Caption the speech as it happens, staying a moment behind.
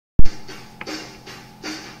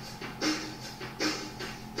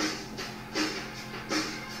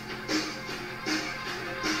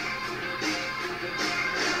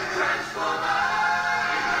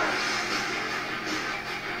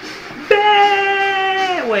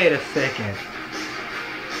wait a second.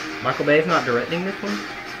 Michael Bay's not directing this one?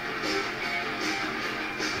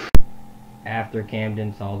 After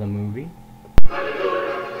Camden saw the movie.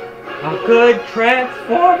 A good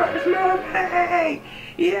Transformers movie!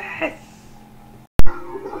 Yes!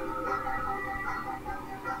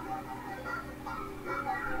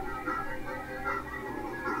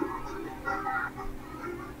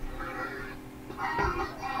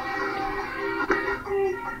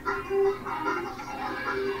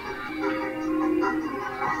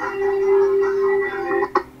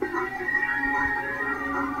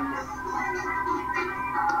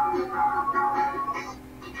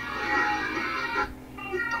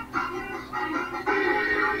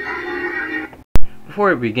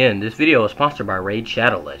 Before we begin, this video is sponsored by Raid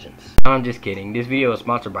Shadow Legends. No, I'm just kidding. This video is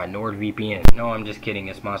sponsored by NordVPN. No, I'm just kidding.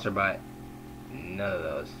 It's sponsored by none of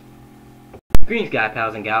those. Greetings, guy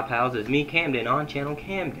pals and gal pals. It's me, Camden, on channel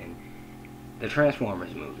Camden. The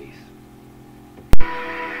Transformers movies.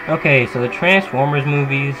 Okay, so the Transformers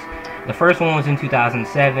movies. The first one was in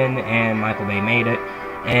 2007, and Michael Bay made it.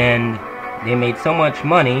 And they made so much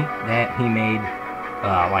money that he made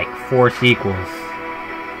like 4 sequels.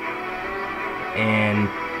 And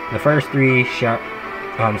the first 3 starred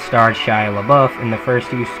Shia LaBeouf, and the first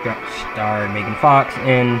 2 starred Megan Fox,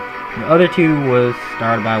 and the other 2 was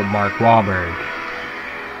starred by Mark Wahlberg.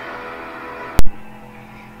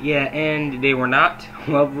 Yeah, and they were not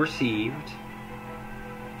well received.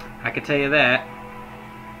 I can tell you that.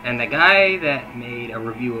 And the guy that made a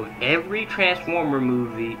review of every Transformers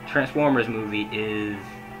movie is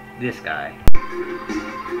this guy.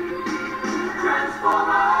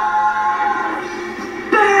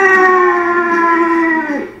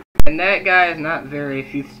 And that guy is not very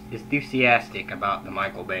enthusiastic about the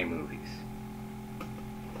Michael Bay movies.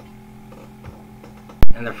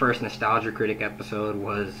 And the first Nostalgia Critic episode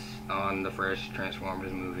was on the first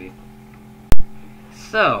Transformers movie.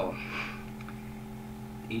 So,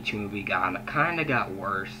 each movie kind of got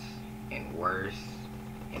worse and worse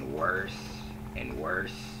and worse and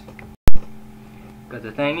worse. Because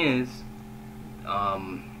the thing is,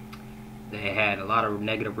 they had a lot of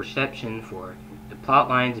negative reception for the plot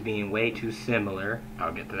lines being way too similar.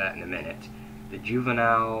 I'll get to that in a minute. The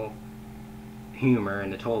juvenile humor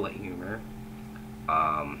and the toilet humor.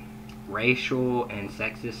 Racial and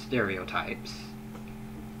sexist stereotypes.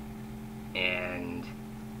 And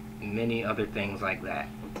many other things like that.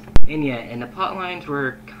 And yeah, and the plot lines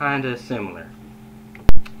were kind of similar.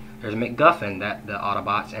 There's a MacGuffin that the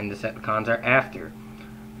Autobots and Decepticons are after.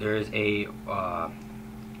 There's a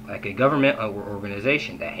like a government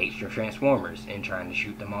organization that hates your Transformers and trying to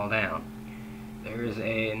shoot them all down. There's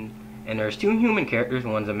 2 human characters,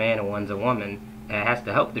 one's a man and one's a woman, that has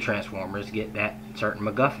to help the Transformers get that certain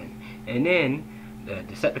MacGuffin. And then the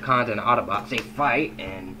Decepticons and the Autobots, they fight,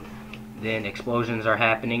 and then explosions are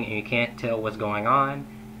happening and you can't tell what's going on,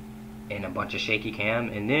 and a bunch of shaky cam,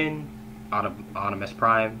 and then Optimus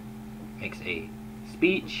Prime makes a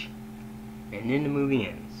speech, and then the movie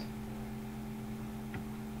ends.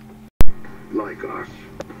 Like us,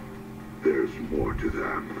 there's more to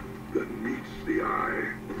them than meets the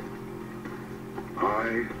eye.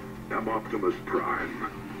 I am Optimus Prime,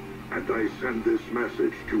 and I send this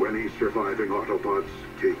message to any surviving Autobots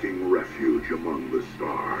taking refuge among the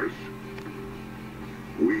stars.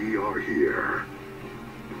 We are here.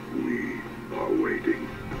 We are waiting.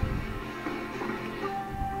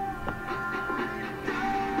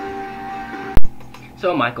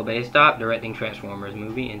 So Michael Bay stopped directing Transformers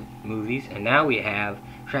movies, and now we have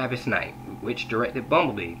Travis Knight, which directed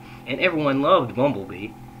Bumblebee, and everyone loved Bumblebee.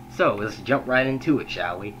 So let's jump right into it,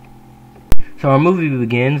 shall we? So our movie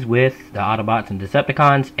begins with the Autobots and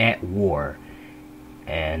Decepticons at war,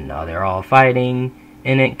 and they're all fighting,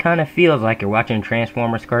 and it kind of feels like you're watching a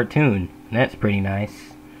Transformers cartoon. And that's pretty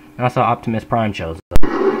nice. And also Optimus Prime shows up.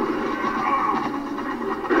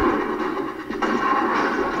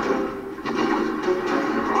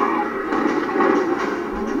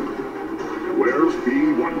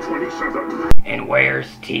 And where's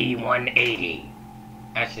T-180?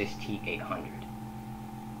 Actually, it's T-800.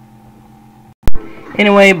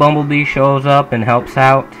 Anyway, Bumblebee shows up and helps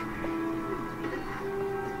out.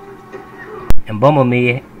 And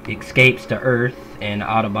Bumblebee escapes to Earth, and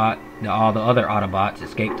all the other Autobots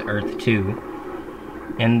escape to Earth too.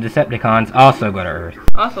 And the Decepticons also go to Earth.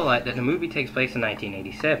 I also like that the movie takes place in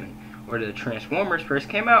 1987, where the Transformers first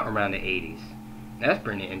came out around the 80s. That's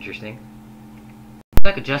pretty interesting. It's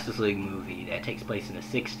like a Justice League movie that takes place in the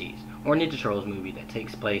 60s, or a Ninja Turtles movie that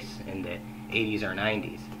takes place in the 80s or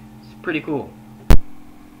 90s. It's pretty cool.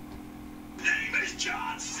 Name is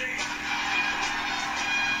John C.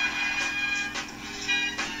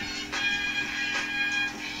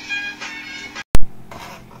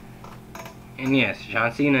 And yes,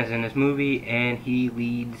 John Cena's in this movie, and he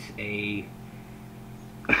leads a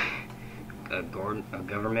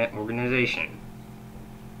government organization.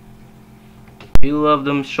 You love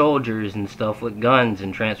them soldiers and stuff with guns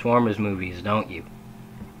in Transformers movies, don't you?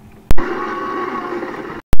 Now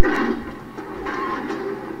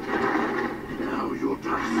you're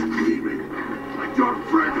done screaming like your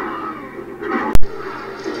friend.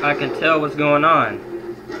 I can tell what's going on.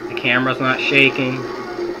 The camera's not shaking.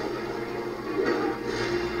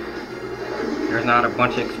 There's not a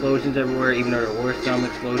bunch of explosions everywhere, even though there were some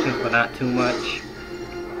explosions, but not too much.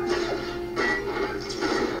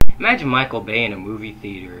 Imagine Michael Bay in a movie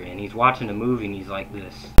theater, and he's watching a movie and he's like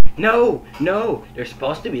this. No, no, there's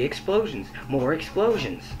supposed to be explosions. More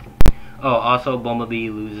explosions. Oh, also Bumblebee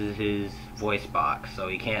loses his voice box, so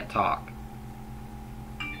he can't talk.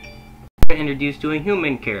 We're introduced to a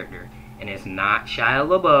human character, and it's not Shia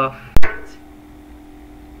LaBeouf.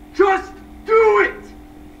 Just do it!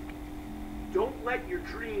 Don't let your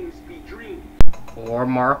dreams be dreams. Or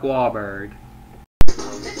Mark Wahlberg.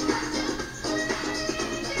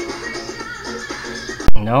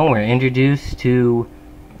 No, we're introduced to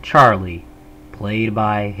Charlie, played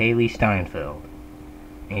by Haley Steinfeld.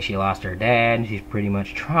 And she lost her dad. She's pretty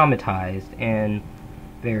much traumatized and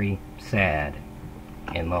very sad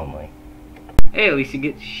and lonely. Hey, at least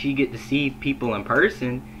she get to see people in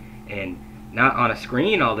person and not on a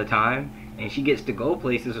screen all the time. And she gets to go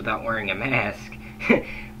places without wearing a mask.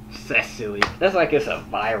 That's silly. That's like if a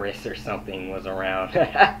virus or something was around.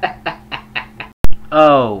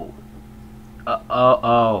 Oh.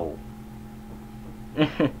 Oh.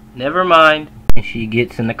 Never mind. And she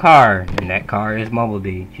gets in the car, and that car is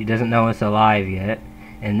Bumblebee. She doesn't know it's alive yet.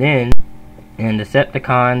 And then, in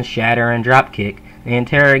Decepticons Shatter and Dropkick, they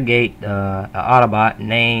interrogate an Autobot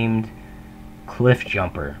named Cliff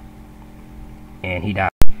Jumper. And he dies.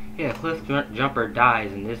 Yeah, Cliff Jumper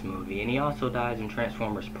dies in this movie, and he also dies in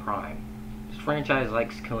Transformers Prime. This franchise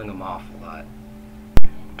likes killing him off a lot.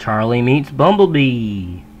 Charlie meets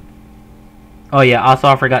Bumblebee. Oh yeah, also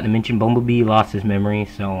I forgot to mention Bumblebee lost his memory,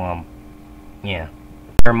 so yeah.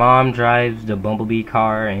 Her mom drives the Bumblebee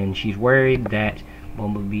car, and she's worried that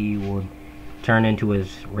Bumblebee will turn into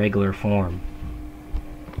his regular form.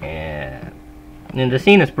 And the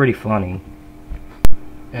scene is pretty funny.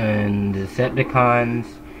 And the Decepticons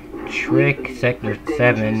trick Sector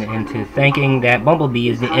 7 into thinking that Bumblebee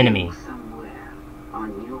is the enemy.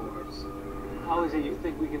 How is it you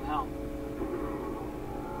think we can help?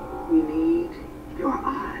 We need your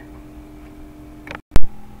eye.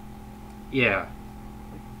 Yeah.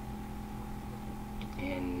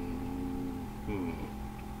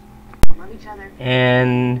 Love each other.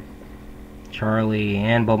 And Charlie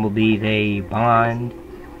and Bumblebee, they bond,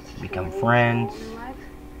 become friends.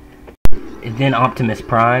 And then Optimus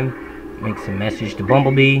Prime makes a message to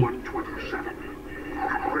Bumblebee. 127.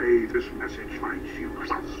 Pray this message finds you.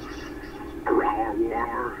 Our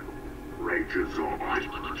war rages on.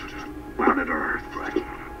 Planet Earth.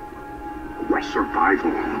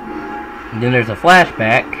 Survival. And then there's a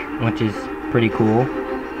flashback, which is pretty cool.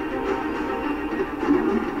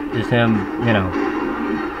 Just him, you know,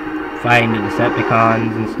 fighting the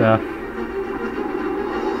Decepticons and stuff.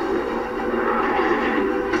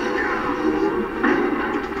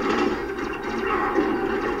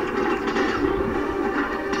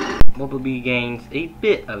 Bumblebee gains a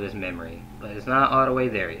bit of his memory, but it's not all the way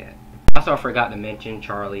there yet. Also, I forgot to mention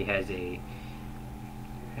Charlie has a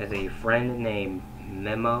friend named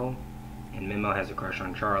Memo, and Memo has a crush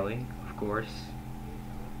on Charlie, of course.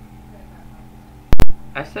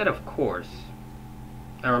 I said of course.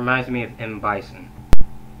 That reminds me of M. Bison.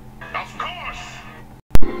 Of course.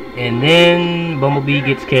 And then Bumblebee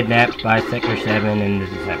gets kidnapped by Sector 7 and the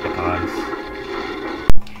Decepticons.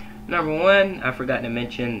 Number one, I forgot to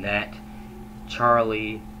mention that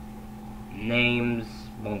Charlie names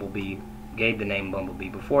Bumblebee, gave the name Bumblebee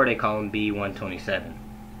before they call him B-127.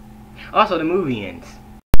 Also, the movie ends.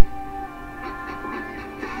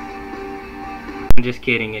 I'm just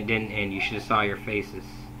kidding, it didn't end. You should have saw your faces.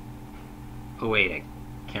 Oh wait, I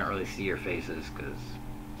can't really see your faces because...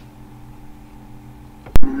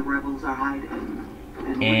 The rebels are hiding.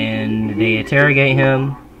 And they interrogate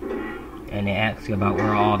him, and they ask about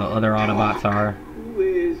where all the other Autobots are. Who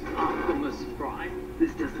is Optimus Prime?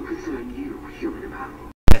 This doesn't concern you, human about.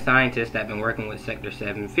 The scientist that's been working with Sector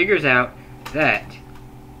 7 figures out that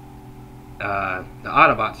the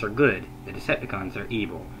Autobots are good, the Decepticons are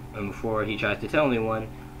evil. And before he tries to tell anyone,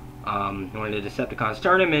 one of the Decepticons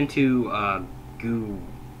turn him into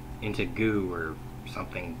goo or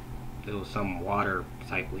something. It was some water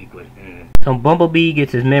type liquid. So Bumblebee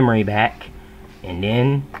gets his memory back, and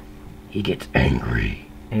then he gets angry.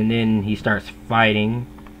 And then he starts fighting.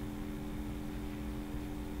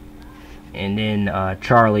 And then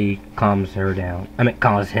Charlie calms him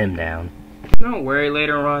down. Don't worry,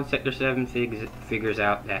 later on Sector 7 figures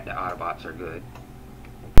out that the Autobots are good.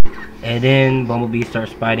 And then Bumblebee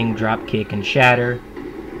starts fighting Dropkick and Shatter.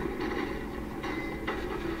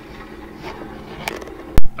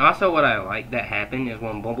 Also, what I like that happened is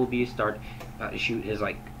when Bumblebee started to shoot his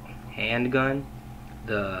like handgun,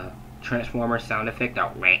 the Transformer sound effect,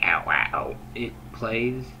 it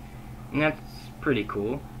plays, and that's pretty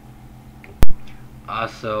cool.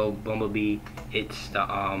 Also, Bumblebee hits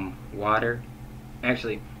the water.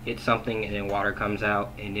 Actually, hits something and then water comes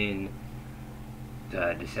out, and then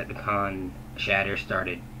the Decepticon Shatter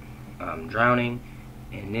started drowning,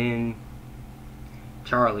 and then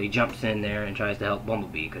Charlie jumps in there and tries to help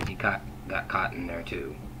Bumblebee because he got caught in there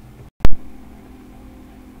too.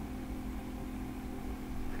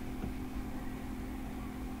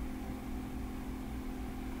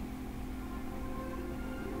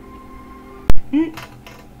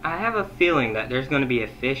 I have a feeling that there's going to be a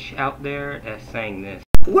fish out there that's saying this.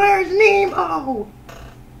 Where's Nemo?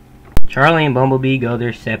 Charlie and Bumblebee go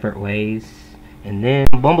their separate ways, and then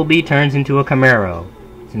Bumblebee turns into a Camaro,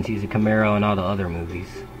 since he's a Camaro in all the other movies.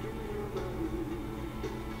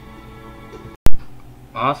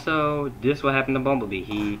 Also, this is what happened to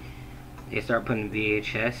Bumblebee. They start putting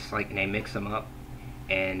VHS, and they mix them up,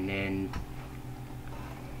 and then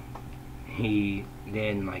he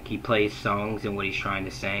plays songs and what he's trying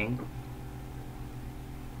to sing.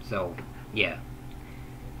 So, yeah.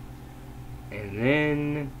 And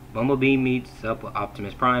then Bumblebee meets up with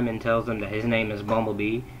Optimus Prime and tells him that his name is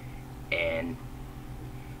Bumblebee, and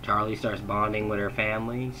Charlie starts bonding with her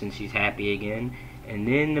family since she's happy again, and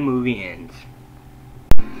then the movie ends.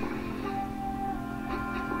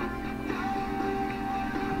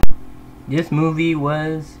 This movie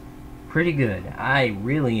was pretty good. I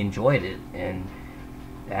really enjoyed it, and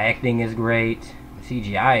the acting is great. The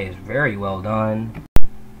CGI is very well done,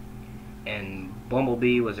 and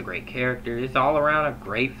Bumblebee was a great character. It's all around a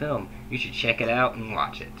great film. You should check it out and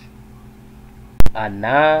watch it. A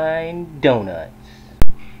 9 donuts.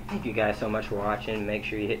 Thank you guys so much for watching. Make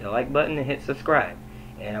sure you hit the like button and hit subscribe.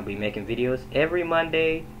 And I'll be making videos every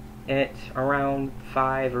Monday at around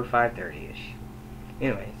 5 or 5:30ish.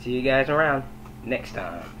 Anyway, see you guys around next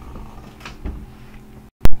time.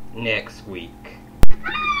 Next week.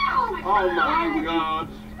 Oh my God.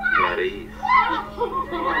 Buddy.